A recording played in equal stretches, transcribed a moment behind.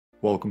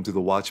Welcome to the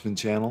Watchman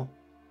channel.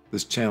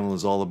 This channel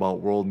is all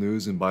about world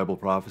news and Bible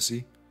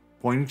prophecy,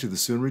 pointing to the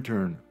soon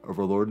return of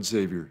our Lord and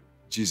Savior,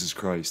 Jesus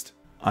Christ.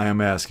 I am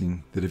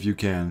asking that if you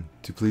can,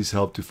 to please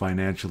help to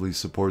financially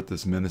support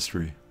this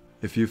ministry.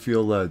 If you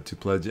feel led to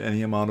pledge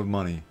any amount of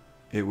money,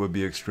 it would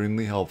be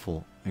extremely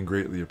helpful and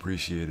greatly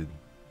appreciated.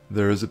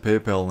 There is a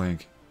PayPal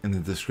link in the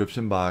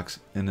description box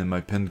and in my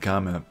pinned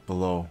comment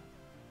below.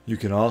 You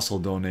can also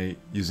donate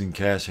using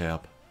Cash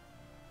App.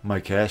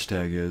 My cash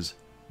tag is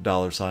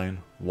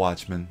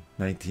 $Watchman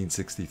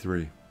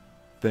 1963.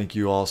 Thank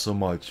you all so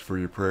much for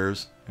your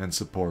prayers and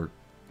support.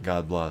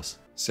 God bless.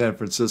 San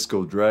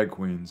Francisco drag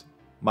queens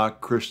mock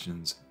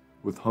Christians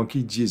with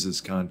Hunky Jesus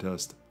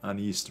contest on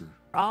Easter.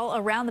 All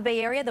around the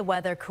Bay Area, the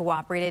weather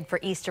cooperated for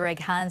Easter egg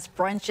hunts,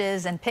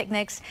 brunches, and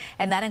picnics,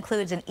 and that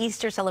includes an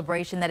Easter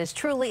celebration that is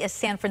truly a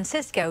San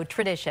Francisco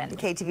tradition.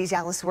 KTV's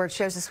Alice Ward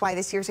shows us why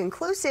this year's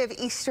inclusive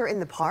Easter in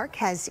the Park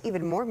has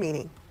even more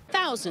meaning.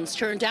 Thousands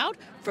turned out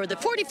for the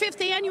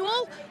 45th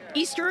annual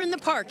Easter in the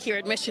Park here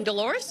at Mission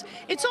Dolores.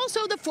 It's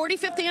also the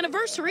 45th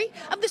anniversary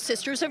of the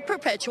Sisters of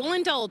Perpetual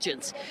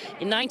Indulgence.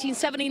 In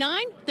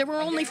 1979, there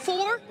were only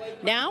 4.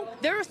 Now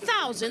there are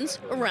thousands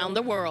around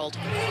the world.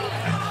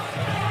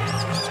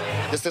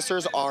 The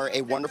sisters are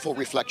a wonderful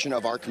reflection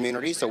of our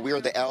community. So we are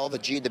the L, the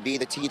G, the B,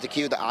 the T, the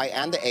Q, the I,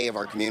 and the A of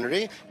our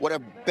community. What a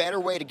better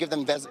way to give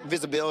them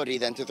visibility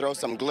than to throw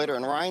some glitter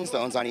and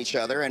rhinestones on each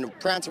other and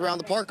prance around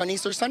the park on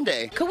Easter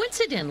Sunday.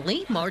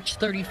 Coincidentally, March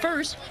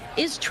 31st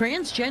is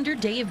Transgender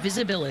Day of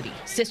Visibility.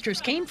 Sisters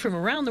came from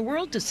around the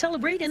world to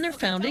celebrate in their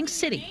founding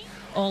city,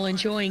 all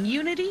enjoying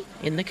unity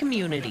in the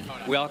community.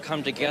 We all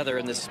come together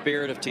in the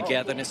spirit of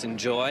togetherness and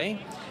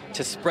joy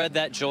to spread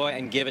that joy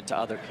and give it to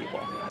other people.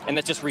 And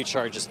that just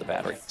recharges the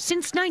battery.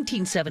 Since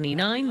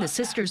 1979, the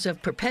Sisters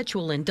of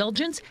Perpetual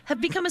Indulgence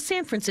have become a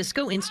San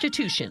Francisco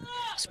institution,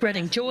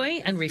 spreading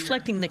joy and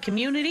reflecting the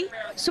community,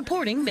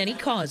 supporting many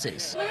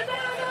causes.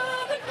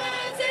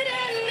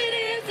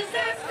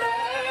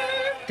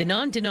 The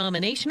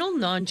non-denominational,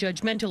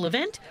 non-judgmental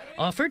event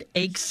offered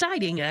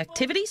exciting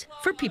activities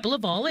for people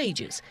of all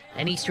ages,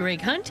 an Easter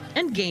egg hunt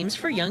and games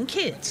for young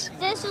kids.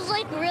 This was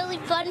like a really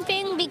fun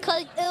thing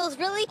because it was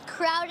really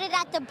crowded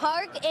at the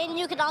park, and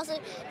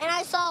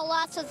I saw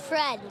lots of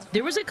friends.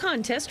 There was a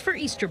contest for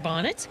Easter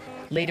bonnets.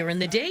 Later in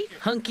the day,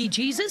 Hunky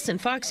Jesus and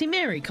Foxy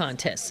Mary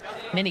contests,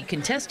 many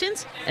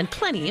contestants and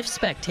plenty of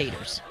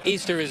spectators.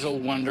 Easter is a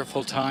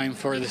wonderful time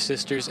for the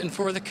sisters and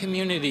for the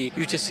community.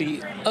 You just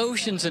see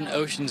oceans and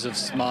oceans of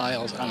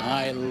smiles, and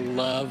I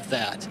love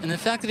that. And the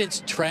fact that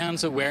it's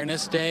Trans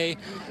Awareness Day,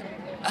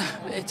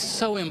 it's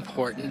so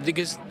important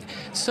because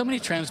so many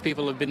trans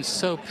people have been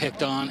so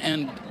picked on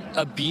and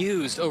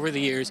abused over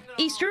the years.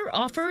 Easter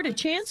offered a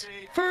chance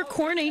for a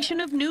coronation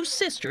of new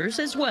sisters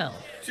as well.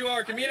 To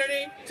our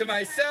community, to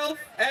myself,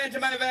 and to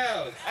my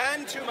vows.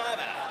 And to my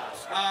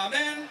vows.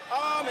 Amen.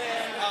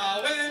 Amen.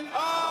 Amen.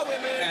 All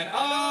women. And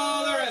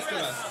all the rest of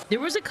us.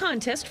 There was a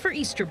contest for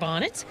Easter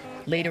bonnets.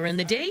 Later in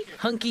the day,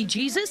 Hunky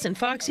Jesus and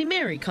Foxy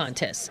Mary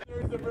contests.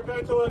 The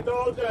Perpetual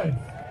Indulgence.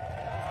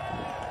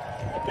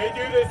 They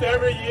do this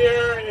every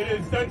year. It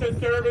is such a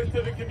service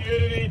to the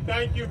community.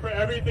 Thank you for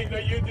everything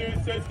that you do,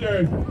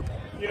 sisters.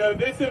 You know,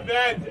 this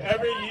event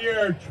every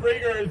year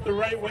triggers the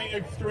right-wing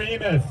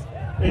extremists.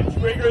 It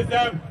triggers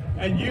them,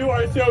 and you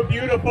are so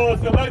beautiful,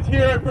 so let's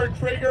hear it for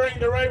triggering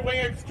the right-wing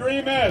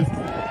extremists.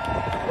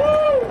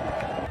 Woo!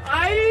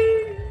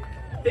 I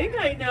think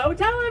I know.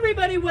 Tell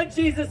everybody what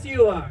Jesus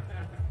you are.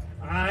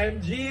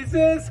 I'm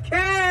Jesus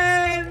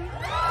Ken!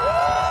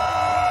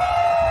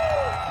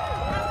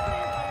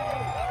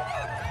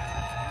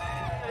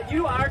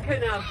 You are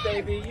enough,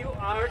 baby. You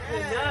are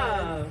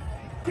enough.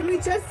 Can we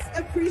just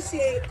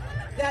appreciate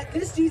that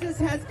this Jesus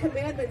has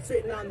commandments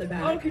written on the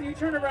back? Oh, can you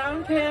turn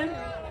around, Ken?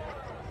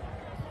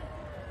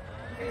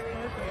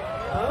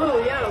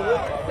 Oh, yeah,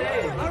 what does it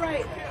say? All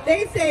right.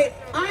 They say,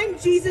 I'm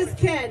Jesus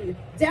Ken.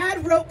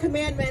 Dad wrote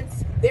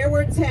commandments. There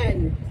were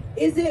 10.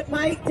 Is it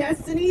my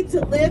destiny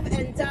to live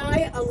and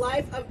die a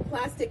life of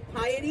plastic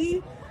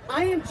piety?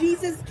 I am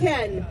Jesus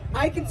Ken.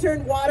 I can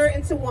turn water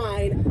into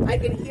wine. I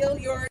can heal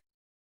your...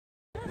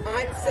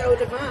 I'm so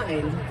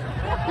divine.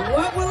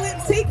 What will it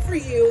take for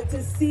you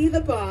to see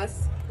the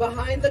boss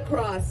behind the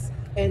cross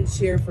and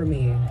cheer for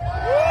me?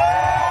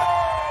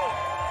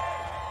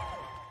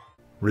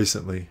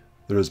 Recently,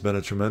 there has been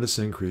a tremendous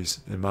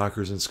increase in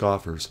mockers and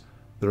scoffers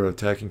that are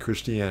attacking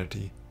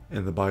Christianity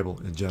and the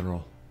Bible in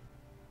general.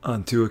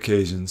 On 2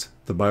 occasions,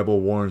 the Bible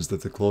warns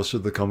that the closer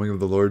the coming of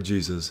the Lord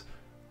Jesus,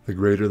 the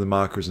greater the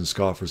mockers and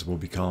scoffers will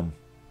become.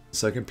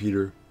 2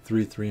 Peter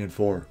 3:3 and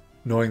 4.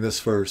 Knowing this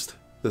first,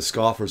 the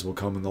scoffers will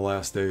come in the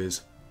last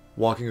days,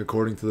 walking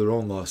according to their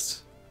own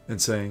lusts,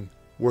 and saying,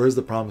 Where is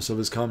the promise of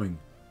his coming?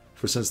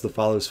 For since the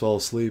fathers fell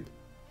asleep,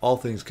 all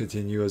things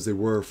continue as they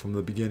were from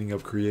the beginning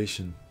of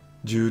creation.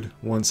 Jude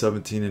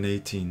 1:17 and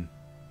 18.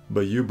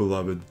 But you,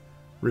 beloved,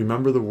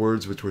 remember the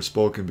words which were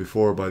spoken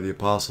before by the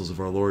apostles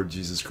of our Lord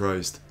Jesus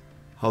Christ,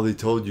 how they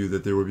told you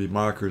that there would be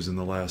mockers in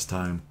the last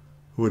time,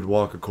 who would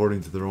walk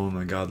according to their own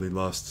ungodly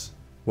lusts.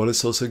 What is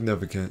so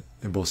significant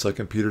in both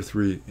 2 Peter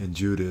 3 and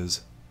Jude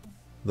is,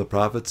 The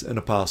prophets and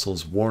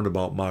apostles warned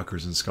about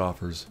mockers and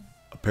scoffers.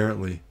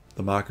 Apparently,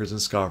 the mockers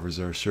and scoffers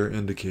are a sure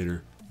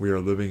indicator we are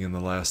living in the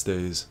last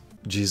days.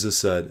 Jesus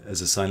said, as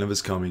a sign of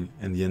his coming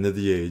and the end of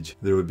the age,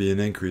 there would be an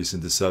increase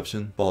in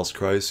deception, false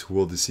Christs who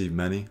will deceive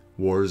many,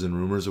 wars and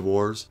rumors of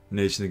wars,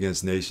 nation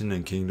against nation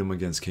and kingdom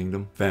against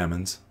kingdom,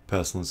 famines,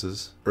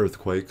 pestilences,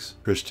 earthquakes,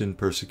 Christian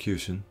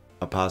persecution,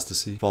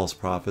 apostasy, false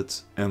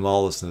prophets, and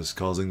lawlessness,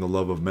 causing the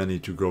love of many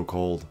to grow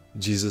cold.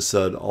 Jesus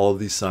said all of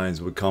these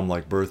signs would come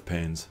like birth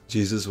pains.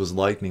 Jesus was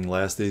likening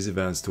last days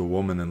events to a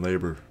woman in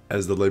labor.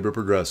 As the labor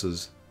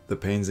progresses, the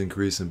pains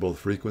increase in both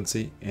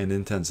frequency and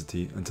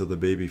intensity until the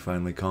baby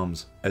finally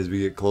comes. As we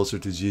get closer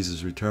to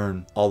Jesus'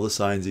 return, all the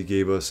signs he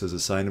gave us as a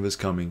sign of his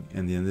coming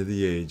and the end of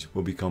the age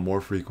will become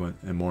more frequent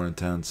and more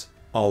intense.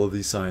 All of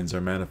these signs are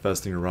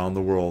manifesting around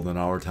the world in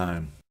our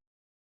time.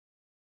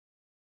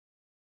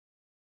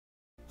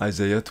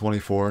 Isaiah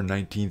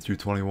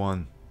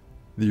 24:19-21.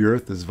 The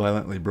earth is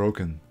violently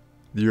broken.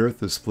 The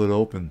earth is split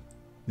open.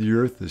 The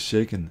earth is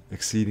shaken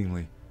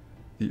exceedingly.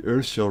 The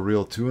earth shall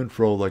reel to and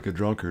fro like a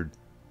drunkard.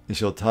 It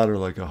shall totter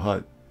like a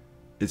hut.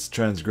 Its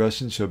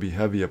transgression shall be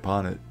heavy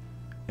upon it,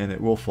 and it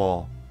will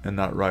fall, and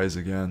not rise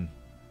again.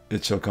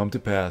 It shall come to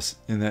pass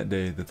in that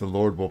day that the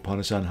Lord will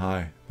punish on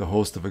high the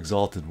host of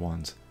exalted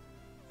ones,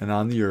 and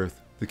on the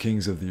earth the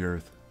kings of the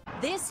earth.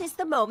 This is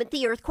the moment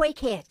the earthquake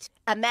hit,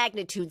 a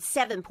magnitude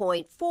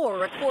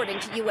 7.4 according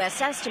to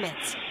U.S.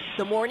 estimates.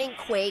 The morning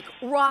quake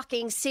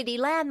rocking city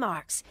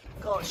landmarks,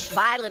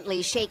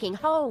 violently shaking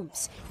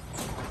homes.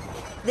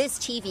 This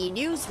TV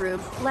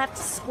newsroom left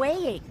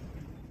swaying,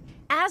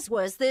 as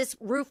was this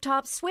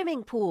rooftop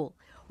swimming pool.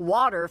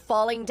 Water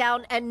falling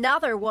down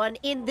another one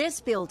in this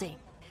building.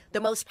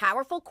 The most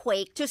powerful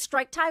quake to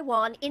strike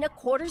Taiwan in a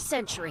quarter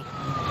century.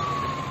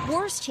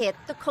 Worst hit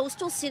the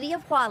coastal city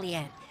of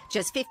Hualien,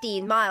 just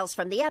 15 miles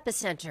from the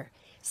epicenter.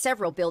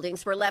 Several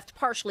buildings were left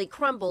partially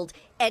crumbled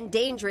and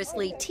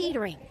dangerously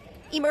teetering.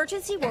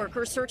 Emergency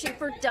workers searching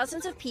for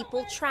dozens of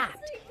people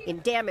trapped in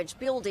damaged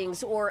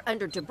buildings or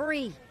under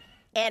debris.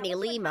 Annie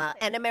Lima,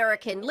 an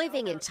American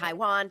living in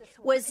Taiwan,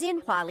 was in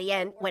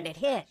Hualien when it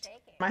hit.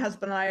 My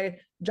husband and I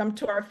jumped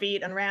to our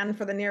feet and ran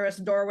for the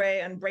nearest doorway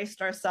and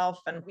braced ourselves,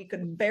 and we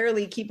could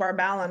barely keep our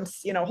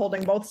balance,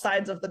 holding both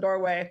sides of the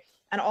doorway.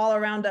 And all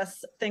around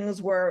us,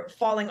 things were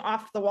falling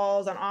off the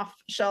walls and off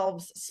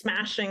shelves,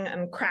 smashing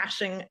and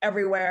crashing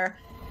everywhere.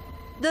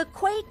 The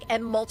quake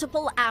and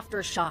multiple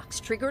aftershocks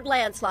triggered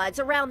landslides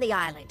around the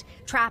island,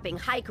 trapping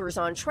hikers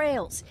on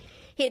trails.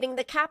 Hitting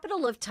the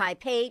capital of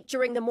Taipei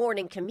during the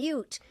morning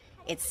commute,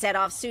 it set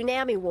off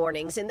tsunami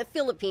warnings in the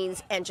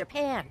Philippines and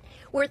Japan,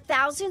 where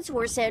thousands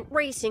were sent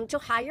racing to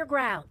higher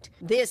ground.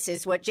 This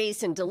is what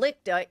Jason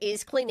Delicta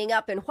is cleaning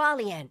up in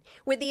Hualien,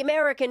 where the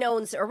American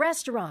owns a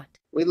restaurant.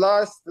 We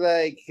lost,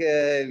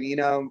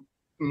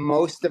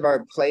 most of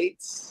our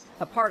plates.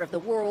 A part of the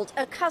world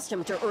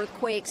accustomed to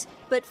earthquakes,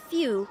 but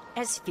few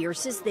as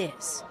fierce as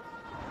this.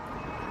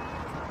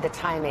 The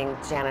timing,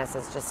 Janice,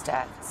 is just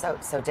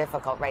so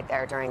difficult right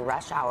there during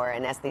rush hour.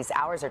 And as these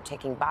hours are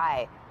ticking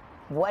by,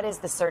 what is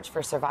the search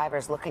for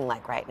survivors looking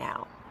like right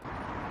now?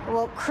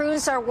 Well,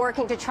 crews are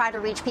working to try to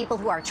reach people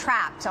who are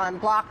trapped on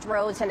blocked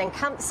roads and in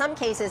some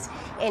cases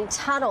in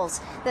tunnels.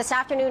 This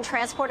afternoon,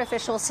 transport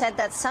officials said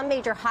that some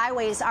major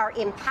highways are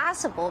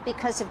impassable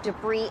because of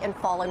debris and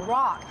fallen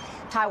rock.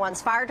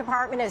 Taiwan's fire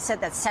department has said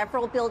that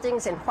several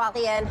buildings in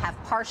Hualien have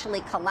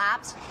partially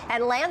collapsed,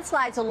 and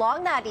landslides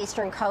along that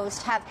eastern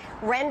coast have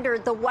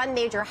rendered the one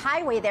major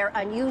highway there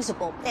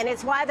unusable. And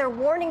it's why they're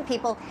warning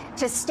people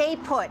to stay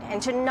put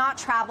and to not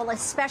travel,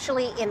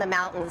 especially in the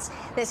mountains.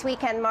 This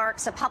weekend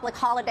marks a public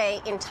holiday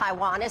in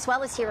Taiwan, as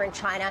well as here in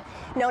China,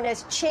 known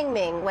as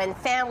Qingming, when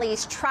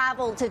families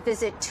travel to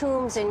visit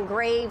tombs and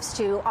graves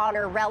to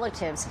honor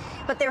relatives.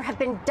 But there have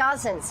been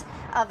dozens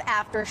of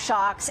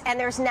aftershocks, and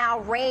there's now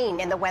rain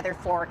in the weather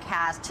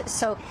forecast,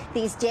 so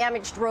these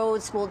damaged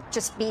roads will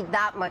just be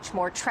that much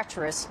more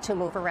treacherous to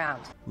move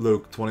around.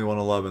 Luke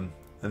 21:11.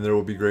 And there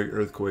will be great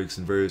earthquakes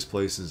in various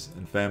places,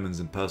 and famines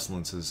and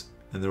pestilences,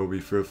 and there will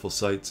be fearful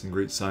sights and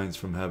great signs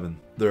from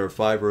heaven. There are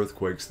 5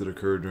 earthquakes that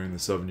occurred during the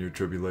 7-year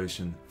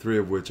tribulation, 3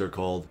 of which are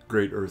called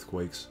great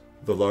earthquakes.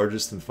 The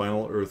largest and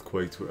final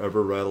earthquake to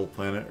ever rattle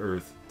planet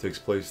Earth takes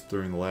place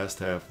during the last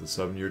half of the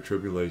 7-year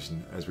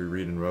tribulation, as we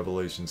read in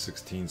Revelation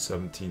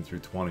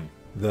 16:17-20.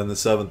 Then the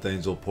 7th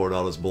angel poured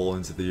out his bowl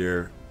into the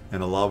air,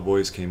 and a loud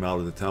voice came out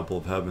of the temple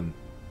of heaven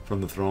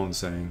from the throne,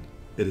 saying,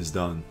 "It is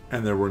done."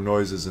 And there were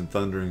noises and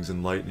thunderings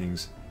and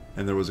lightnings,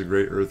 and there was a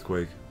great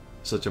earthquake,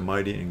 such a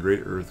mighty and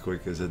great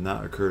earthquake as had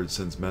not occurred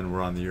since men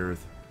were on the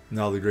earth.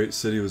 Now the great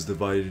city was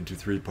divided into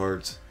 3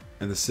 parts,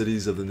 and the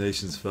cities of the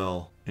nations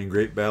fell, and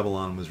great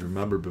Babylon was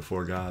remembered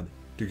before God,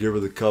 to give her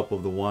the cup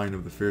of the wine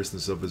of the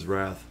fierceness of his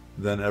wrath.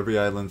 Then every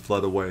island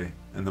fled away,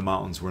 and the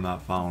mountains were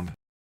not found.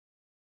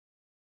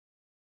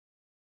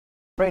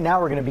 Right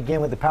now, we're going to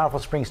begin with the powerful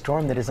spring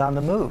storm that is on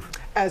the move.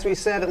 As we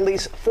said, at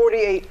least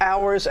 48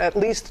 hours, at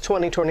least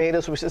 20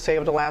 tornadoes, we should say,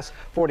 over the last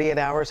 48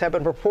 hours have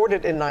been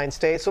reported in 9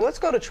 states. So let's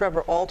go to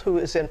Trevor Ault, who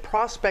is in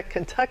Prospect,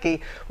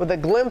 Kentucky, with a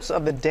glimpse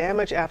of the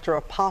damage after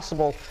a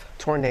possible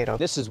tornado.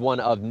 This is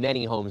one of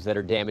many homes that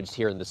are damaged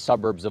here in the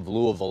suburbs of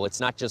Louisville. It's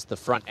not just the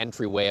front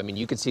entryway. I mean,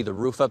 you can see the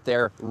roof up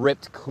there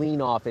ripped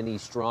clean off in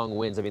these strong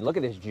winds. I mean, look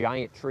at this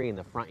giant tree in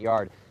the front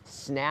yard,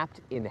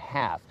 snapped in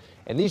half.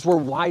 And these were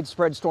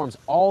widespread storms,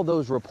 all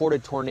those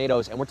reported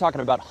tornadoes, and we're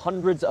talking about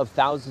hundreds of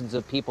thousands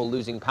of people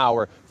losing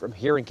power from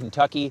here in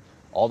Kentucky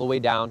all the way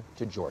down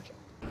to Georgia.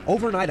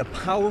 Overnight, a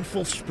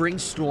powerful spring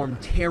storm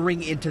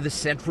tearing into the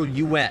central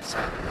U.S.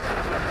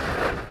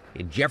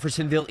 In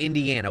Jeffersonville,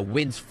 Indiana,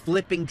 winds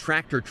flipping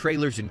tractor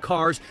trailers and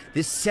cars,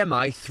 this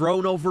semi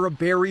thrown over a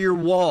barrier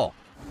wall.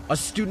 A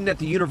student at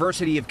the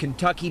University of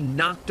Kentucky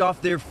knocked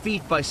off their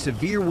feet by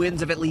severe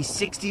winds of at least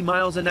 60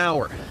 miles an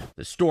hour.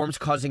 The storms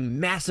causing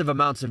massive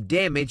amounts of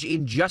damage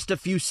in just a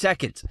few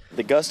seconds.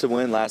 The gust of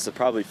wind lasted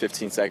probably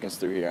 15 seconds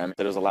through here. I mean,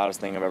 that was the loudest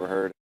thing I've ever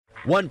heard.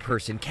 One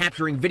person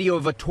capturing video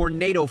of a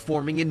tornado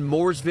forming in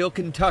Mooresville,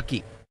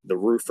 Kentucky. The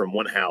roof from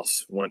one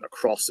house went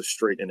across the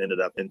street and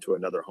ended up into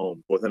another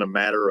home. Within a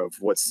matter of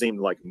what seemed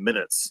like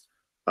minutes,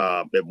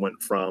 it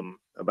went from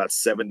about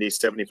 70,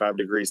 75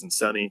 degrees and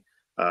sunny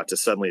to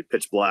suddenly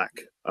pitch black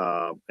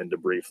and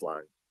debris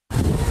flying.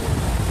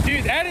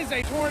 Dude, that is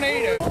a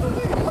tornado.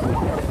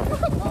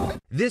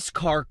 This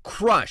car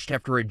crushed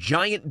after a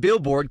giant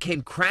billboard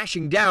came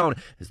crashing down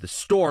as the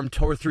storm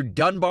tore through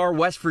Dunbar,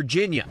 West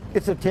Virginia.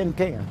 It's a tin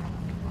can.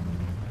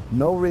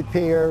 No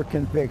repair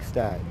can fix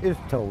that. It's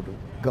total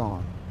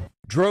gone.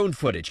 Drone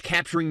footage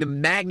capturing the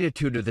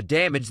magnitude of the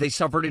damage they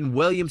suffered in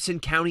Williamson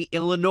County,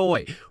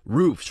 Illinois.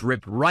 Roofs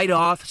ripped right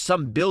off,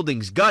 some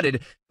buildings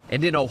gutted,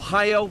 and in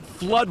Ohio,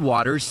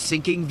 floodwaters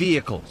sinking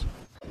vehicles.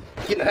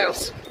 Get in the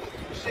house.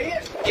 See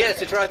it?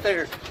 Yes, it's right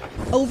there.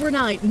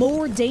 Overnight,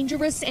 more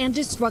dangerous and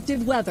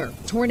destructive weather.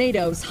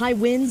 Tornadoes, high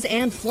winds,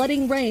 and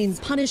flooding rains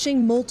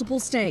punishing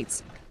multiple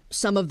states.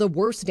 Some of the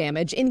worst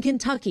damage in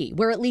Kentucky,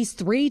 where at least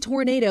 3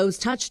 tornadoes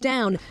touched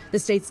down, the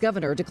state's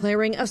governor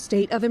declaring a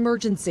state of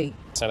emergency.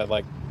 It sounded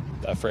like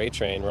a freight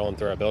train rolling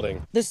through our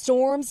building. The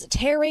storms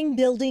tearing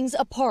buildings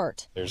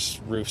apart. There's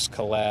roofs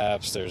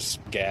collapsed, there's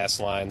gas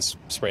lines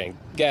spraying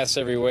gas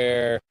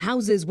everywhere.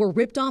 Houses were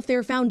ripped off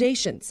their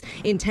foundations.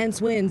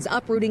 Intense winds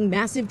uprooting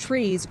massive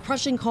trees,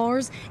 crushing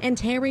cars, and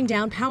tearing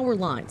down power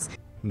lines.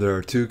 There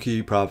are 2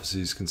 key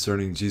prophecies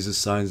concerning Jesus'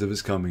 signs of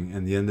his coming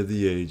and the end of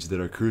the age that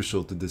are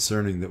crucial to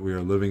discerning that we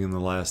are living in the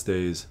last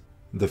days.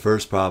 The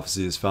first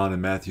prophecy is found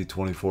in Matthew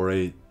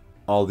 24:8.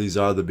 All these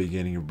are the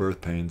beginning of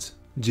birth pains.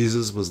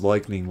 Jesus was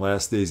likening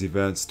last days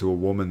events to a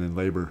woman in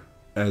labor.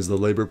 As the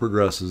labor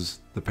progresses,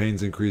 the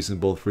pains increase in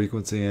both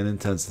frequency and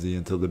intensity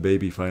until the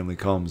baby finally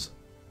comes.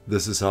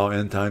 This is how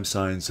end-time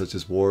signs such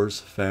as wars,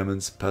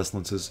 famines,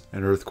 pestilences,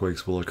 and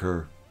earthquakes will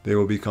occur. They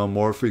will become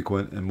more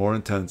frequent and more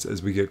intense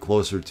as we get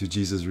closer to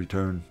Jesus'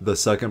 return. The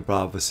second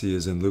prophecy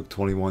is in Luke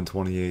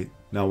 21:28.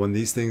 Now when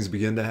these things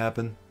begin to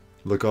happen,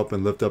 look up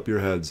and lift up your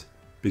heads,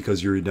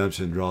 because your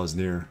redemption draws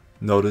near.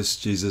 Notice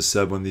Jesus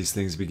said when these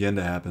things begin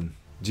to happen.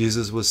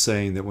 Jesus was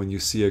saying that when you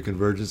see a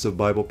convergence of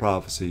Bible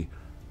prophecy,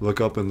 look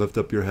up and lift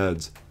up your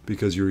heads,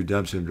 because your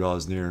redemption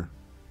draws near.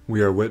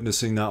 We are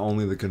witnessing not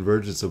only the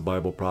convergence of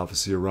Bible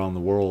prophecy around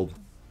the world,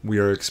 we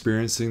are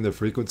experiencing the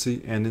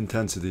frequency and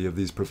intensity of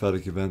these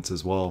prophetic events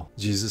as well.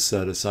 Jesus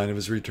said a sign of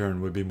his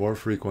return would be more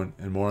frequent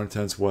and more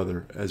intense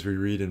weather, as we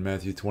read in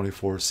Matthew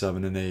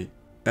 24:7 and 8.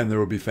 And there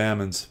will be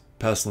famines,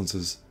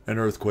 pestilences, and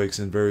earthquakes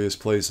in various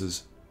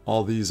places.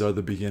 All these are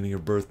the beginning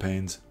of birth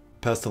pains.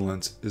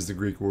 Pestilence is the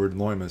Greek word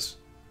loimos,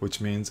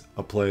 which means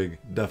a plague.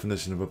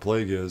 Definition of a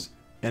plague is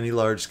any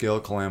large-scale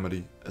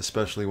calamity,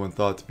 especially when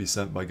thought to be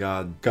sent by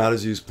God. God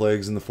has used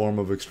plagues in the form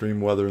of extreme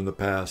weather in the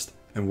past,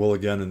 and will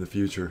again in the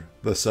future.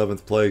 The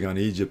 7th plague on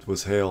Egypt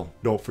was hail.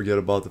 Don't forget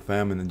about the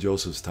famine in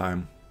Joseph's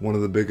time. One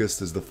of the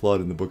biggest is the flood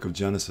in the book of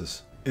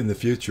Genesis. In the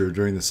future,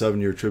 during the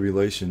 7-year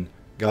tribulation,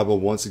 God will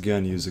once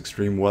again use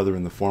extreme weather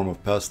in the form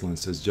of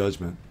pestilence as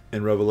judgment.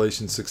 In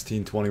Revelation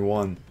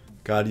 16:21,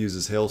 God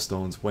uses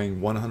hailstones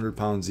weighing 100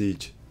 pounds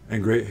each,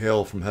 and great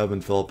hail from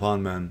heaven fell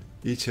upon men,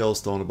 each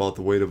hailstone about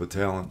the weight of a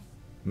talent.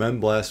 Men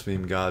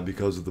blasphemed God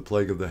because of the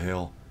plague of the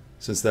hail,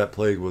 since that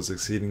plague was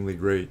exceedingly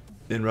great.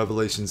 In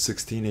Revelation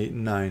 16:8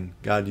 and 9,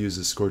 God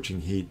uses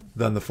scorching heat.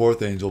 Then the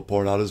 4th angel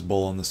poured out his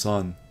bowl on the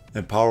sun,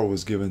 and power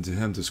was given to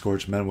him to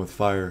scorch men with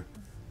fire,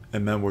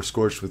 and men were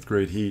scorched with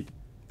great heat.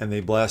 And they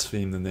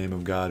blasphemed the name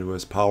of God who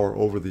has power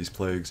over these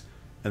plagues,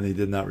 and they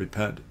did not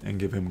repent and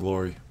give him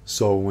glory.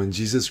 So when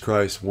Jesus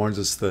Christ warns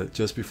us that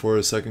just before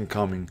his second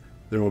coming,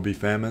 there will be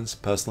famines,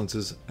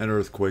 pestilences, and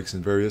earthquakes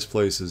in various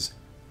places,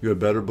 you had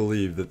better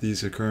believe that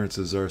these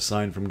occurrences are a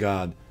sign from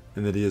God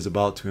and that he is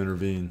about to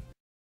intervene.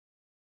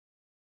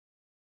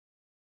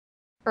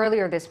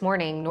 Earlier this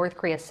morning, North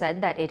Korea said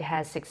that it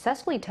has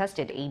successfully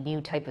tested a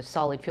new type of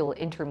solid-fuel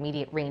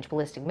intermediate-range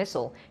ballistic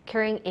missile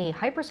carrying a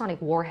hypersonic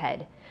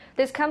warhead.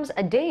 This comes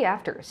a day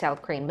after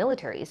South Korean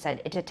military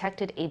said it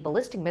detected a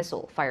ballistic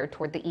missile fired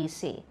toward the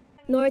EC.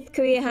 North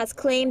Korea has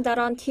claimed that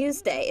on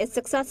Tuesday it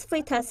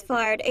successfully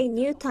test-fired a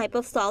new type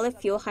of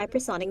solid-fuel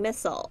hypersonic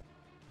missile.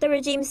 The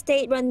regime's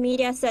state-run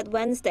media said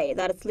Wednesday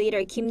that its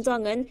leader Kim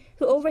Jong-un,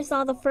 who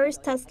oversaw the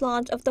first test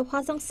launch of the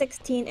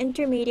Hwasong-16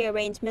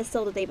 intermediate-range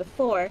missile the day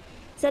before,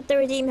 said the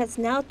regime has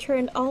now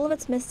turned all of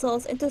its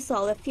missiles into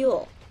solid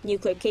fuel,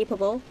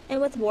 nuclear-capable,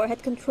 and with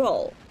warhead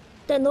control.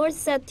 The North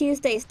said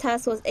Tuesday's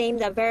test was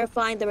aimed at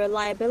verifying the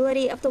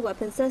reliability of the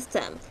weapon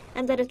system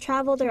and that it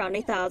traveled around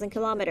 1,000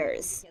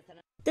 kilometers.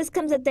 This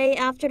comes a day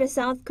after the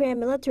South Korean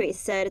military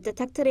said it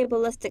detected a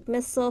ballistic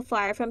missile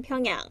fired from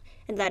Pyongyang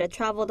and that it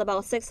traveled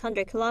about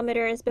 600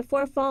 kilometers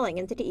before falling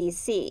into the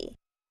East Sea.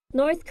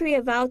 North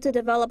Korea vowed to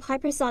develop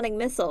hypersonic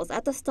missiles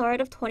at the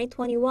start of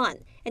 2021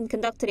 and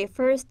conducted a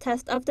first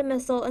test of the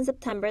missile in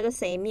September the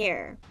same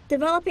year.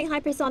 Developing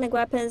hypersonic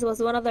weapons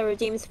was one of the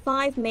regime's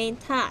 5 main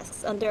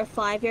tasks under a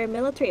 5-year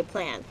military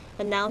plan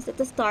announced at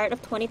the start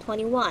of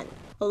 2021,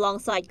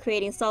 alongside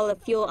creating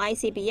solid-fuel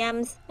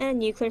ICBMs and a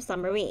nuclear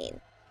submarine.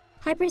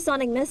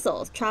 Hypersonic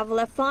missiles travel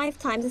at 5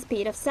 times the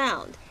speed of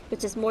sound,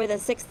 which is more than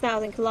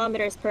 6,000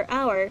 kilometers per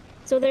hour,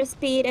 so their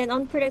speed and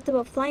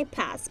unpredictable flight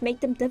paths make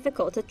them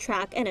difficult to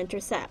track and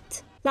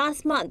intercept.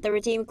 Last month, the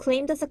regime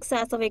claimed the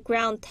success of a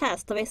ground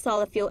test of a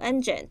solid-fuel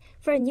engine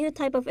for a new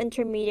type of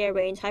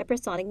intermediate-range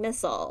hypersonic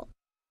missile.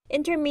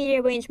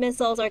 Intermediate-range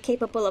missiles are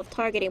capable of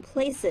targeting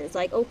places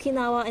like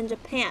Okinawa in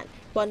Japan,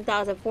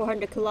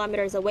 1,400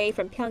 kilometers away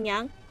from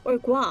Pyongyang, or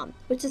Guam,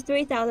 which is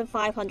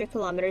 3,500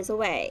 kilometers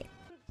away.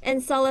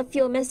 And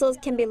solid-fuel missiles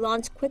can be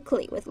launched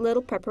quickly with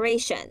little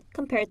preparation,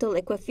 compared to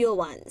liquid fuel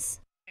ones.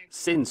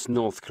 Since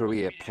North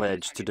Korea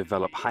pledged to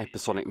develop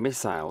hypersonic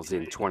missiles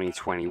in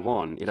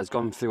 2021, it has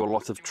gone through a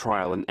lot of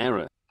trial and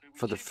error.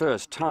 For the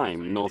first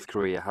time, North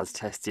Korea has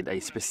tested a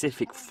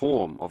specific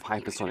form of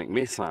hypersonic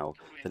missile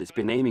that it's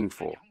been aiming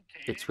for.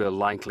 It will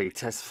likely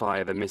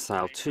test-fire the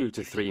missile 2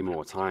 to 3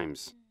 more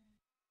times.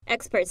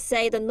 Experts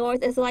say the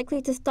North is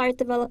likely to start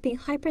developing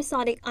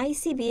hypersonic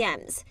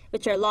ICBMs,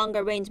 which are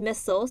longer-range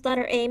missiles that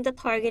are aimed at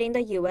targeting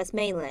the U.S.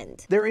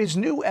 mainland. There is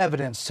new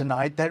evidence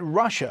tonight that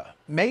Russia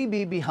may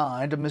be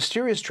behind a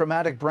mysterious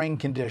traumatic brain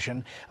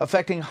condition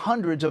affecting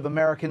hundreds of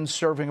Americans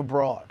serving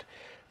abroad.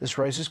 This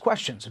raises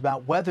questions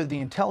about whether the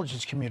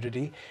intelligence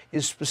community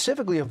is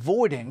specifically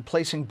avoiding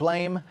placing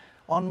blame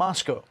on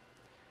Moscow.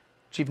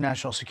 Chief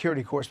National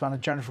Security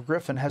Correspondent Jennifer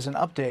Griffin has an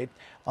update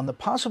on the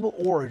possible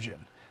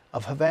origin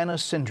of Havana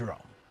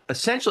syndrome.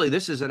 Essentially,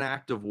 this is an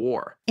act of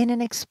war. In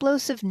an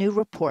explosive new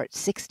report,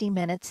 60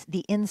 Minutes,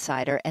 The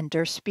Insider, and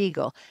Der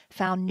Spiegel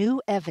found new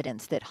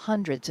evidence that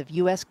hundreds of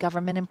U.S.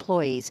 government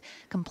employees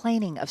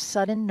complaining of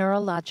sudden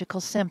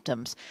neurological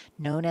symptoms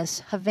known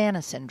as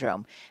Havana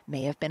syndrome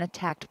may have been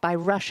attacked by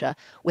Russia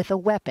with a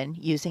weapon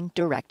using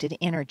directed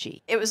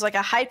energy. It was like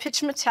a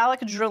high-pitched metallic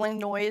drilling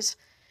noise,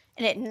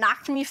 and it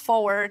knocked me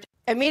forward.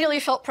 Immediately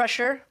felt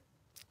pressure,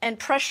 and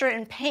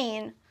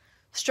pain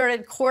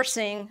started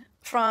coursing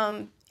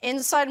from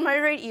inside my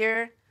right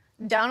ear,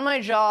 down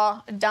my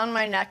jaw, down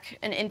my neck,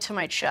 and into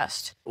my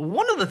chest.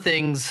 One of the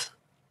things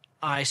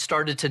I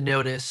started to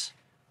notice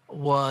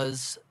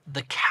was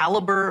the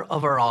caliber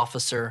of our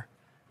officer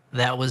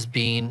that was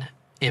being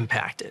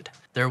impacted.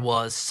 There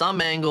was some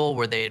angle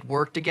where they had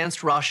worked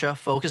against Russia,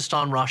 focused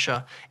on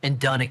Russia, and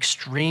done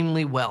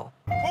extremely well.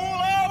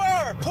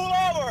 Pull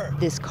over!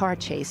 This car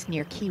chase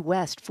near Key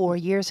West 4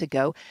 years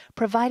ago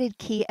provided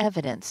key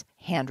evidence,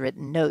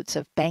 handwritten notes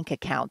of bank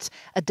accounts,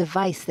 a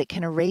device that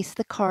can erase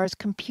the car's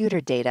computer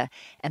data,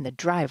 and the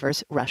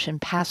driver's Russian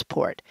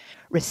passport.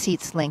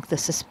 Receipts link the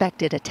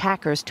suspected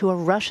attackers to a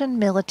Russian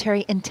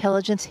military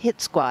intelligence hit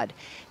squad,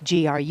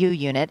 GRU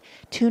Unit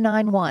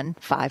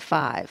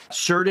 29155.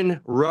 Certain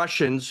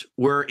Russians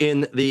were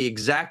in the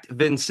exact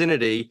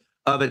vicinity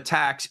of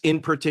attacks in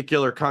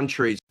particular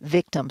countries.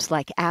 Victims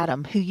like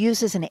Adam, who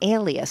uses an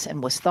alias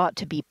and was thought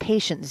to be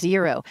patient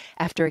zero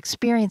after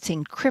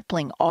experiencing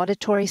crippling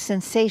auditory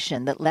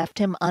sensation that left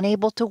him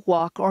unable to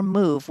walk or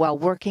move while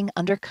working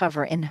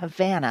undercover in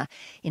Havana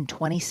in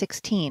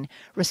 2016,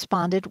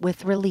 responded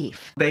with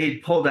relief. They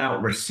pulled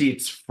out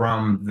receipts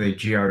from the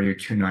GRU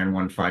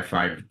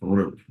 29155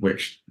 group,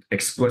 which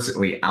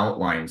explicitly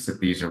outlines that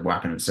these are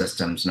weapons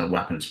systems and a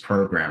weapons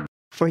program.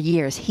 For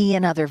years, he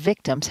and other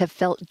victims have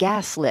felt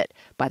gaslit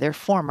by their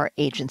former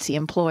agency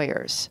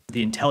employers.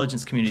 The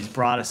intelligence community's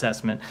broad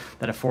assessment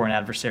that a foreign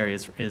adversary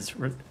is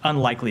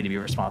unlikely to be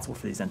responsible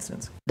for these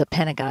incidents. The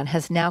Pentagon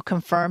has now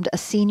confirmed a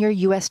senior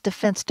U.S.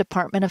 Defense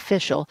Department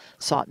official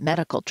sought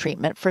medical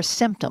treatment for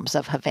symptoms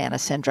of Havana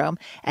syndrome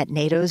at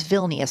NATO's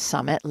Vilnius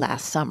summit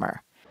last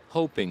summer.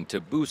 Hoping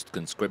to boost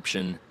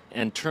conscription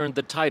and turn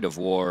the tide of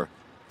war,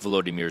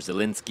 Volodymyr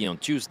Zelensky on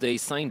Tuesday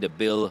signed a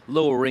bill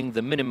lowering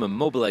the minimum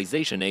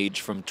mobilization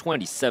age from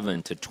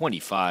 27 to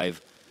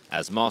 25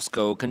 as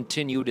Moscow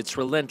continued its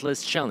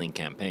relentless shelling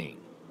campaign.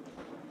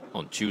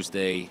 On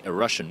Tuesday, a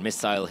Russian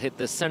missile hit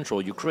the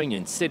central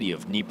Ukrainian city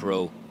of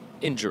Dnipro,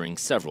 injuring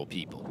several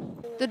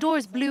people. The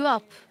doors blew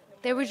up.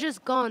 They were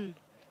just gone.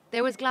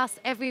 There was glass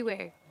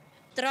everywhere.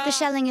 The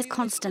shelling is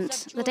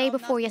constant. The day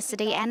before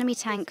yesterday, enemy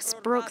tanks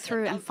broke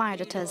through and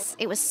fired at us.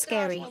 It was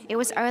scary. It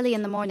was early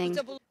in the morning.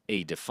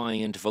 A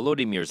defiant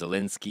Volodymyr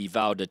Zelensky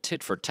vowed a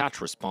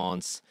tit-for-tat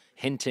response,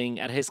 hinting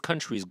at his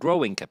country's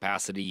growing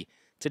capacity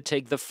to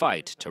take the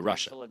fight to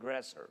Russia.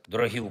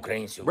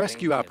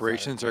 Rescue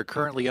operations are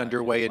currently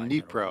underway in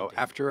Dnipro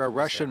after a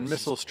Russian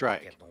missile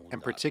strike.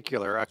 In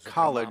particular, a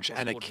college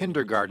and a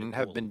kindergarten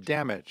have been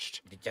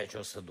damaged.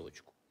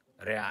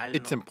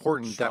 It's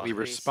important that we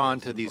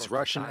respond to these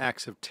Russian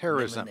acts of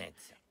terrorism,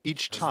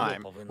 each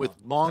time with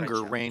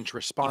longer-range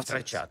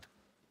responses.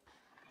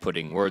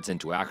 Putting words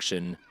into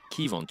action,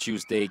 Kyiv on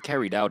Tuesday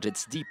carried out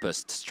its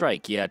deepest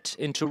strike yet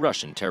into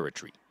Russian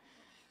territory.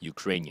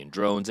 Ukrainian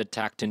drones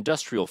attacked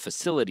industrial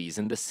facilities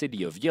in the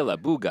city of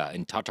Yelabuga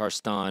in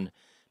Tatarstan,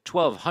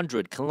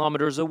 1,200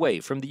 kilometers away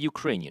from the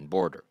Ukrainian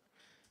border.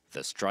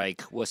 The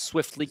strike was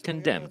swiftly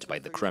condemned by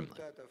the Kremlin.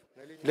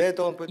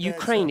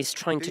 Ukraine is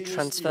trying to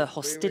transfer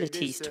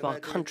hostilities to our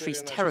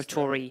country's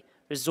territory,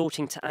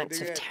 resorting to acts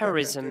of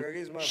terrorism,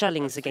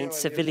 shellings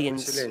against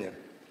civilians.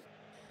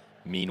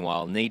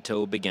 Meanwhile,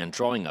 NATO began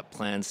drawing up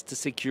plans to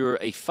secure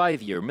a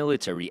 5-year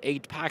military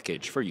aid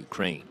package for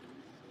Ukraine.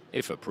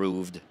 If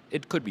approved,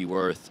 it could be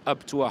worth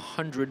up to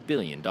 $100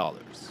 billion.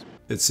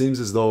 It seems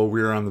as though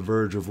we are on the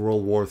verge of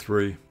World War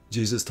III.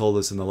 Jesus told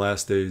us in the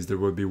last days there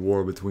would be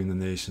war between the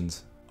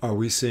nations. Are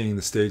we seeing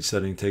the stage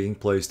setting taking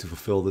place to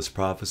fulfill this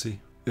prophecy?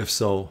 If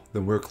so,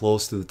 then we're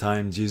close to the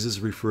time Jesus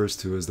refers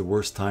to as the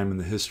worst time in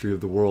the history of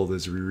the world,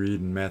 as we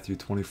read in Matthew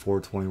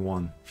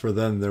 24:21. For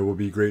then there will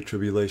be great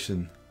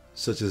tribulation,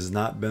 such as has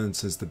not been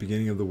since the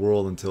beginning of the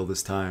world until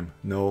this time,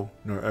 no,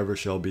 nor ever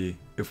shall be.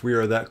 If we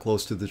are that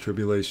close to the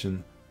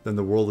tribulation, then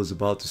the world is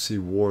about to see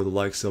war the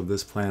likes of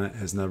this planet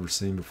has never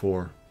seen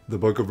before. The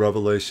book of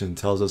Revelation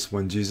tells us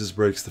when Jesus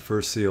breaks the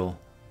first seal,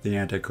 the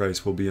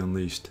Antichrist will be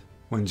unleashed.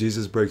 When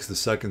Jesus breaks the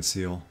second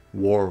seal,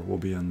 war will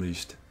be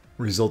unleashed.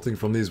 Resulting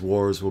from these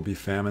wars will be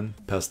famine,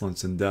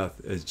 pestilence, and death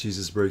as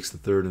Jesus breaks the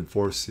third and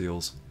fourth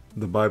seals.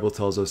 The Bible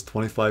tells us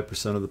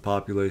 25% of the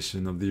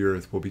population of the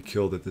earth will be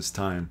killed at this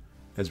time,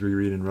 as we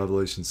read in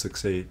Revelation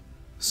 6:8.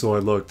 So I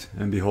looked,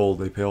 and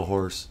behold, a pale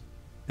horse,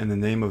 and the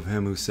name of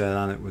him who sat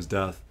on it was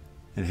Death,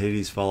 and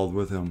Hades followed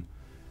with him,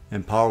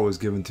 and power was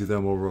given to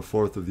them over a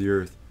fourth of the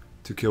earth,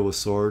 to kill with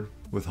sword,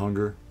 with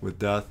hunger, with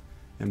death,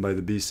 and by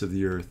the beasts of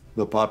the earth.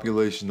 The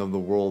population of the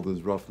world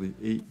is roughly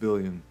 8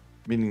 billion,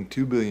 meaning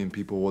 2 billion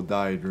people will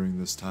die during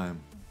this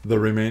time. The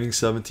remaining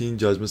 17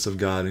 judgments of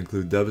God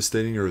include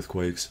devastating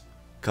earthquakes,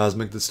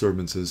 cosmic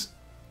disturbances,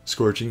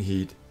 scorching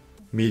heat,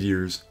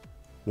 meteors,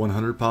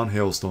 100-pound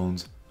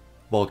hailstones,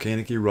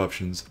 volcanic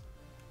eruptions,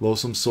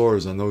 loathsome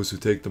sores on those who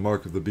take the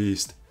mark of the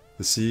beast,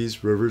 the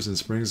seas, rivers, and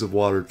springs of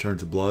water turn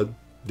to blood,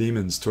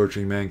 demons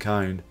torturing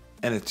mankind,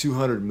 and a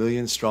 200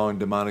 million strong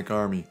demonic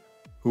army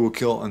who will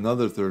kill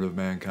another third of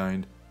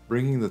mankind,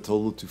 bringing the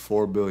total to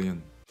 4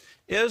 billion.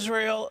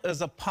 Israel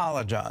is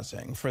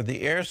apologizing for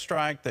the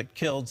airstrike that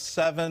killed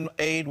 7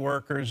 aid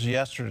workers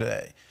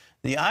yesterday.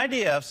 The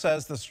IDF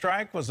says the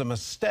strike was a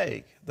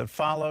mistake that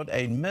followed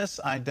a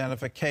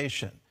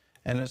misidentification,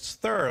 and it's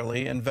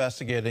thoroughly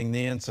investigating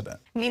the incident.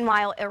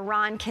 Meanwhile,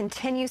 Iran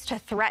continues to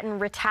threaten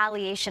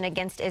retaliation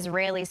against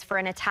Israelis for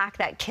an attack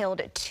that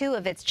killed 2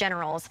 of its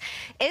generals.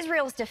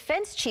 Israel's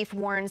defense chief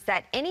warns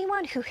that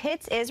anyone who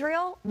hits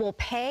Israel will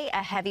pay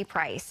a heavy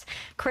price.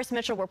 Chris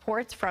Mitchell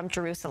reports from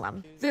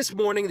Jerusalem. This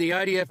morning, the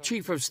IDF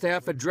chief of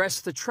staff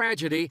addressed the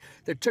tragedy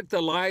that took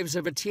the lives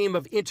of a team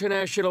of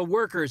international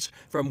workers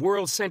from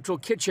World Central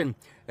Kitchen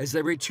as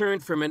they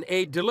returned from an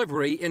aid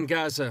delivery in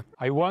Gaza.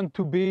 I want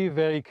to be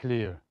very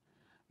clear.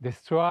 The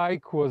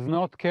strike was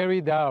not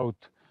carried out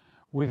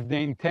with the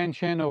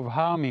intention of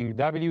harming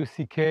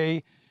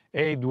WCK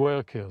aid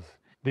workers.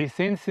 This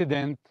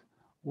incident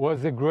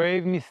was a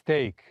grave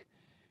mistake.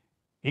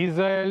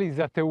 Israel is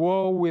at a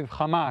war with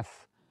Hamas,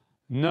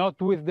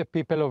 not with the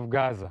people of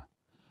Gaza.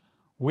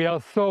 We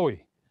are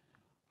sorry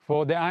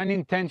for the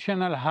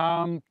unintentional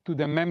harm to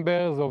the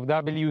members of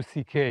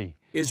WCK.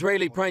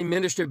 Israeli Prime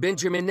Minister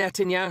Benjamin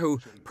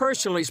Netanyahu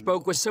personally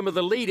spoke with some of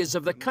the leaders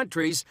of the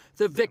countries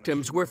the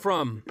victims were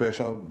from.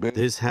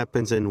 This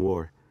happens in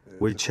war.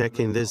 We're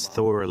checking this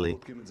thoroughly.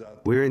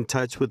 We're in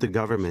touch with the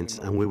governments,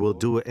 and we will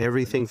do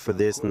everything for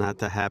this not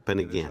to happen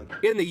again.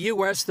 In the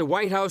U.S., the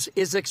White House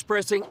is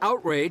expressing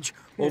outrage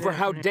over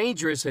how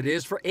dangerous it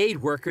is for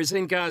aid workers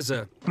in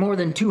Gaza. More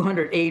than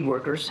 200 aid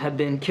workers have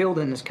been killed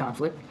in this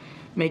conflict,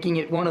 making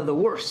it one of the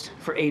worst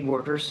for aid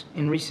workers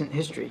in recent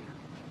history.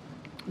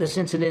 This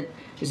incident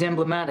is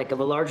emblematic of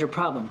a larger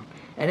problem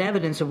and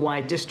evidence of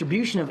why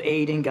distribution of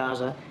aid in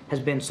Gaza has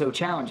been so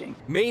challenging.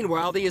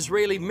 Meanwhile, the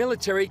Israeli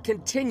military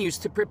continues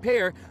to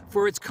prepare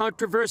for its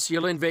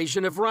controversial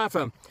invasion of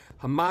Rafah,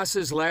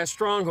 Hamas's last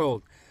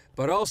stronghold,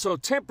 but also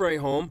temporary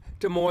home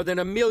to more than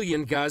 1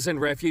 million Gazan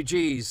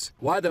refugees.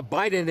 While the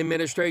Biden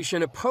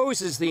administration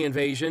opposes the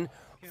invasion,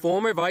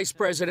 former Vice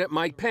President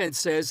Mike Pence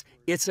says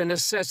it's a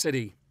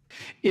necessity.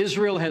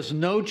 Israel has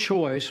no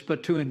choice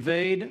but to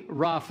invade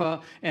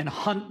Rafah and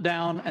hunt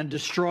down and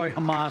destroy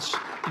Hamas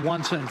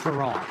once and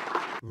for all.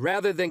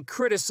 Rather than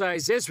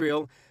criticize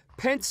Israel,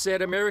 Pence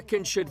said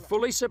Americans should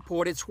fully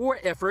support its war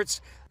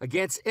efforts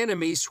against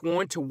enemies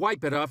sworn to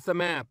wipe it off the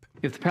map.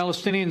 If the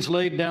Palestinians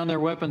laid down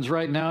their weapons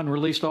right now and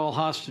released all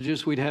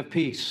hostages, we'd have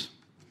peace.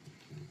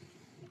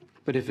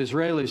 But if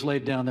Israelis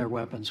laid down their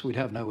weapons, we'd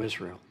have no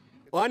Israel.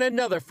 On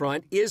another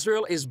front,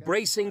 Israel is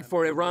bracing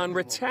for Iran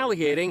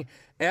retaliating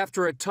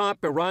after a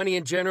top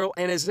Iranian general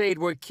and his aide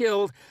were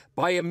killed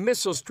by a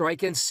missile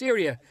strike in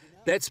Syria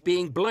that's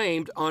being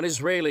blamed on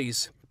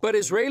Israelis. But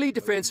Israeli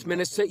Defense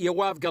Minister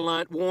Yoav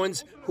Gallant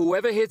warns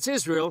whoever hits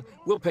Israel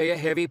will pay a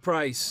heavy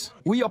price.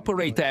 We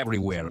operate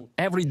everywhere,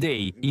 every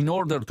day, in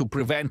order to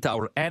prevent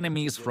our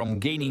enemies from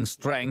gaining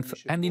strength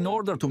and in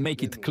order to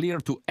make it clear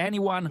to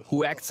anyone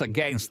who acts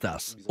against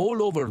us,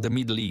 all over the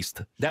Middle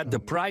East, that the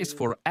price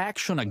for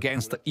action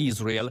against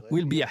Israel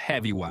will be a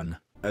heavy one.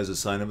 As a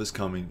sign of his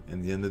coming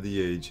and the end of the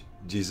age,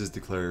 Jesus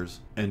declares,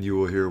 "And you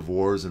will hear of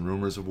wars and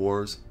rumors of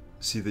wars.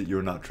 See that you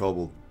are not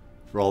troubled,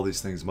 for all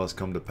these things must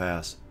come to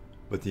pass.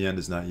 But the end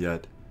is not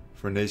yet,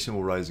 for nation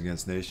will rise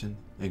against nation,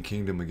 and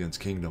kingdom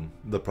against kingdom."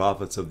 The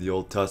prophets of the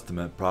Old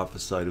Testament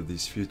prophesied of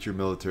these future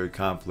military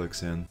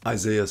conflicts in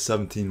Isaiah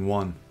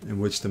 17:1, in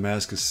which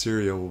Damascus,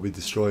 Syria will be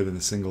destroyed in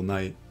a single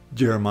night.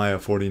 Jeremiah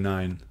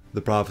 49, the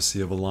prophecy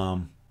of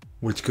Elam,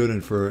 which could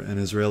infer an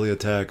Israeli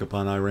attack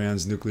upon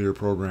Iran's nuclear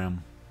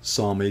program.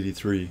 Psalm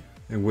 83,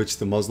 in which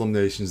the Muslim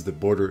nations that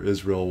border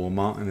Israel will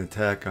mount an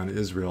attack on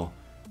Israel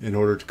in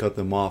order to cut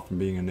them off from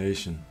being a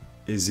nation.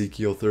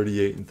 Ezekiel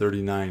 38 and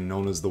 39,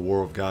 known as the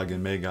War of Gog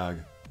and Magog.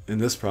 In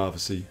this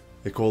prophecy,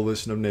 a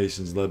coalition of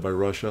nations led by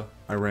Russia,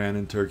 Iran,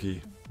 and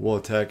Turkey will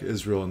attack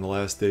Israel in the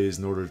last days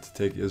in order to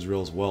take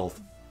Israel's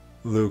wealth.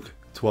 Luke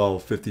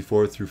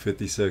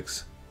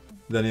 12:54-56.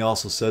 Then he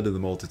also said to the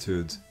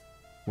multitudes,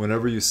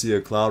 "Whenever you see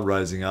a cloud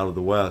rising out of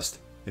the west,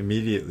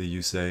 immediately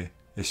you say,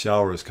 'A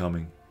shower is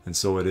coming,' and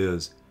so it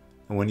is.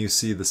 And when you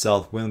see the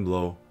south wind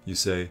blow, you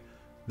say,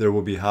 'There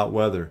will be hot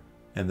weather,'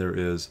 and there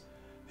is.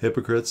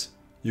 Hypocrites,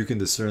 you can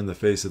discern the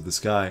face of the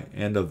sky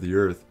and of the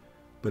earth,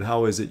 but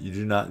how is it you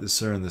do not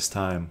discern this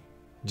time?"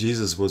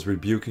 Jesus was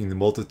rebuking the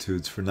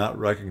multitudes for not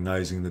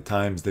recognizing the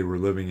times they were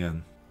living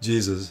in.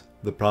 Jesus,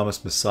 the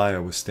promised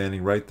Messiah, was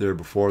standing right there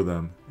before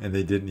them, and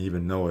they didn't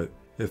even know it.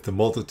 If the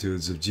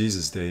multitudes of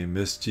Jesus' day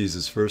missed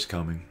Jesus' first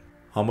coming,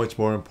 how much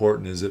more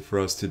important is it for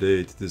us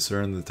today to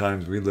discern the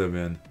times we live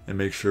in and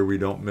make sure we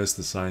don't miss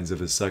the signs of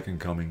his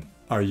second coming?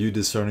 Are you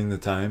discerning the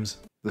times?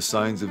 The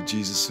signs of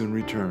Jesus' soon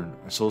return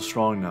are so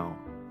strong now,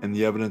 and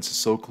the evidence is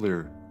so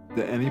clear,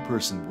 that any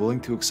person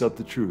willing to accept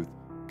the truth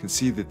can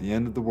see that the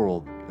end of the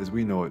world as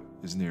we know it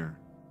is near.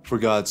 For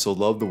God so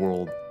loved the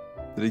world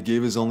that he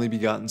gave his only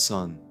begotten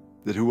Son,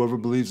 that whoever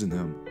believes in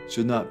him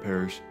should not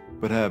perish,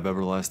 but have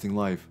everlasting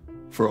life.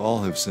 For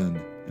all have sinned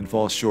and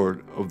fall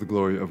short of the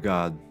glory of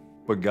God.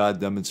 But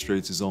God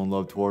demonstrates his own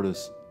love toward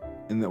us,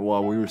 in that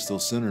while we were still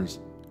sinners,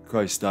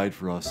 Christ died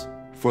for us.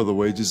 For the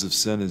wages of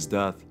sin is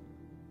death,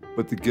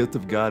 but the gift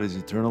of God is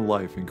eternal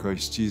life in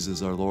Christ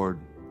Jesus our Lord.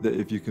 That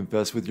if you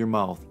confess with your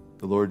mouth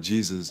the Lord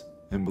Jesus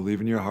and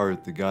believe in your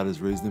heart that God has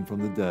raised him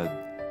from the dead,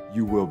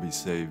 you will be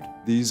saved.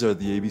 These are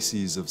the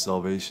ABCs of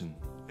salvation.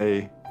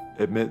 A.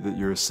 Admit that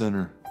you're a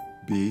sinner.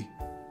 B.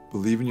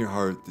 Believe in your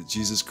heart that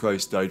Jesus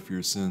Christ died for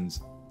your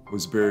sins,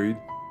 was buried,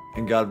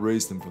 and God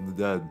raised him from the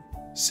dead.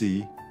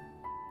 C.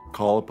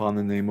 Call upon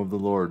the name of the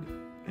Lord,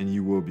 and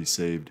you will be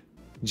saved.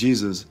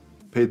 Jesus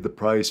paid the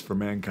price for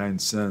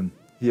mankind's sin.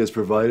 He has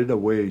provided a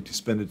way to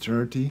spend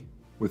eternity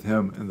with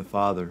him and the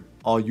Father.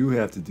 All you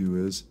have to do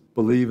is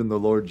believe in the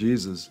Lord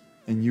Jesus,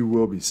 and you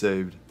will be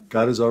saved.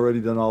 God has already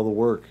done all the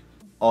work.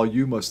 All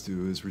you must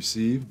do is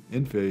receive,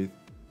 in faith,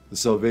 the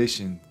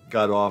salvation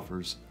God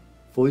offers.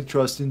 Fully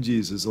trust in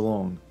Jesus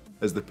alone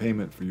as the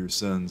payment for your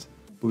sins.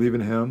 Believe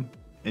in him,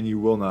 and you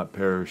will not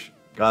perish.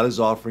 God is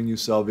offering you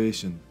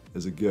salvation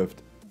as a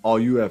gift. All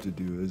you have to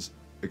do is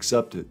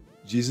accept it.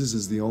 Jesus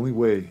is the only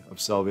way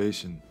of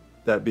salvation.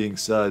 That being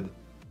said,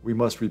 we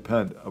must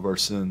repent of our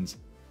sins.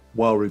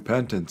 While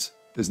repentance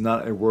is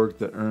not a work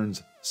that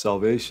earns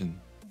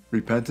salvation,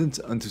 repentance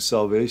unto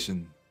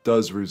salvation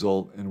does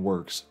result in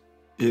works.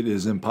 It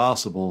is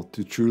impossible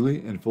to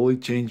truly and fully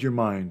change your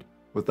mind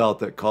without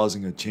that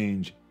causing a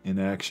change in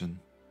action.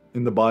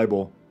 In the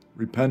Bible,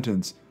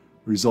 repentance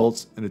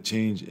results in a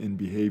change in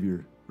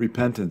behavior.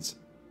 Repentance,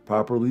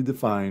 properly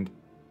defined,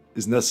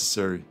 is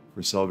necessary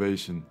for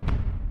salvation.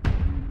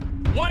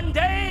 One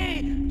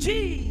day,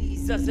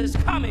 Jesus is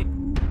coming.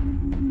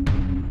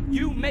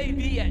 You may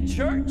be at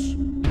church.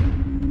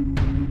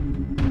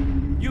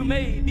 You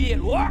may be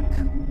at work.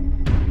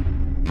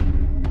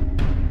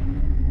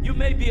 You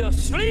may be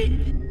asleep.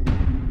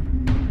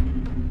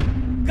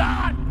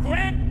 God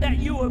grant that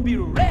you will be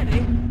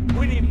ready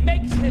when he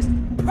makes his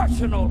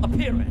personal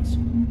appearance.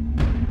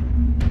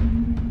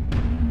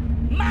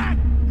 My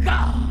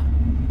God,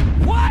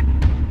 what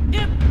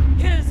if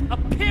his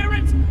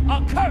appearance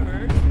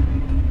occurs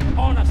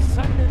on a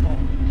Sunday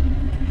morning?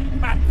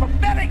 My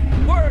prophetic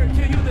word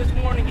to you this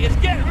morning is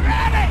get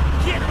ready!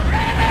 Get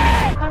ready!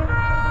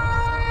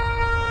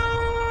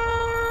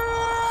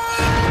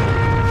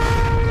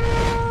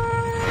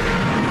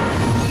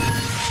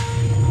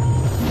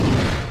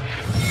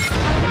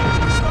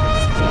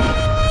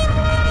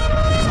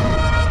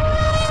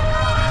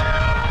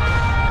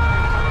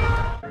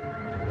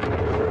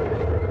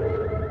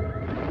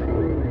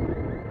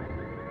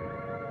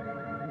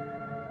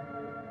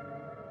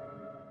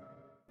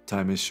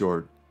 time is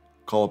short.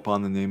 Call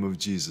upon the name of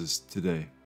Jesus today.